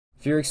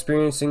If you're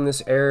experiencing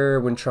this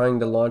error when trying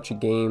to launch a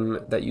game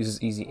that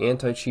uses easy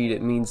anti-cheat,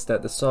 it means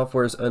that the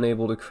software is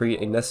unable to create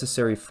a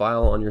necessary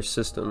file on your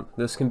system.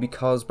 This can be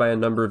caused by a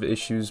number of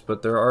issues,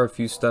 but there are a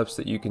few steps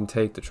that you can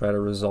take to try to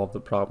resolve the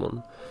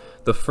problem.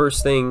 The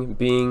first thing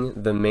being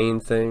the main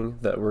thing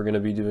that we're going to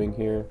be doing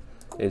here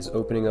is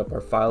opening up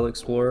our file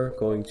explorer,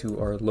 going to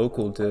our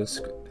local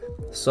disk,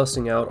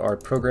 sussing out our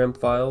program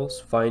files,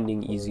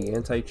 finding easy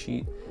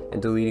anti-cheat,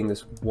 and deleting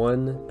this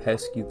one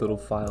pesky little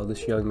file.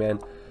 This young man,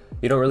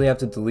 you don't really have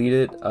to delete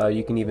it.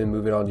 You can even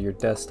move it onto your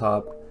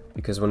desktop,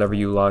 because whenever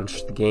you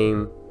launch the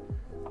game,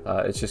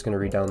 it's just going to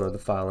re-download the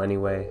file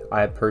anyway.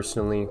 I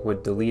personally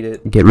would delete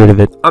it, get rid of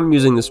it. I'm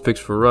using this fix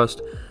for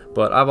Rust,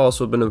 but I've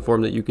also been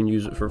informed that you can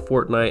use it for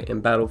Fortnite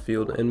and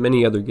Battlefield and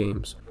many other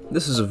games.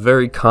 This is a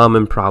very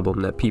common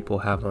problem that people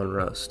have on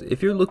Rust.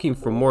 If you're looking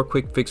for more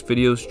quick fix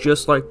videos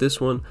just like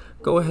this one,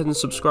 go ahead and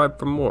subscribe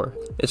for more.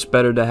 It's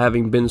better to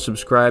having been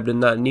subscribed and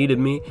not needed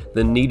me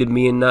than needed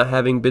me and not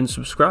having been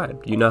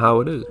subscribed. You know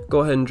how it is. Go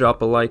ahead and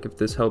drop a like if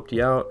this helped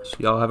you out. So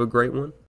y'all have a great one.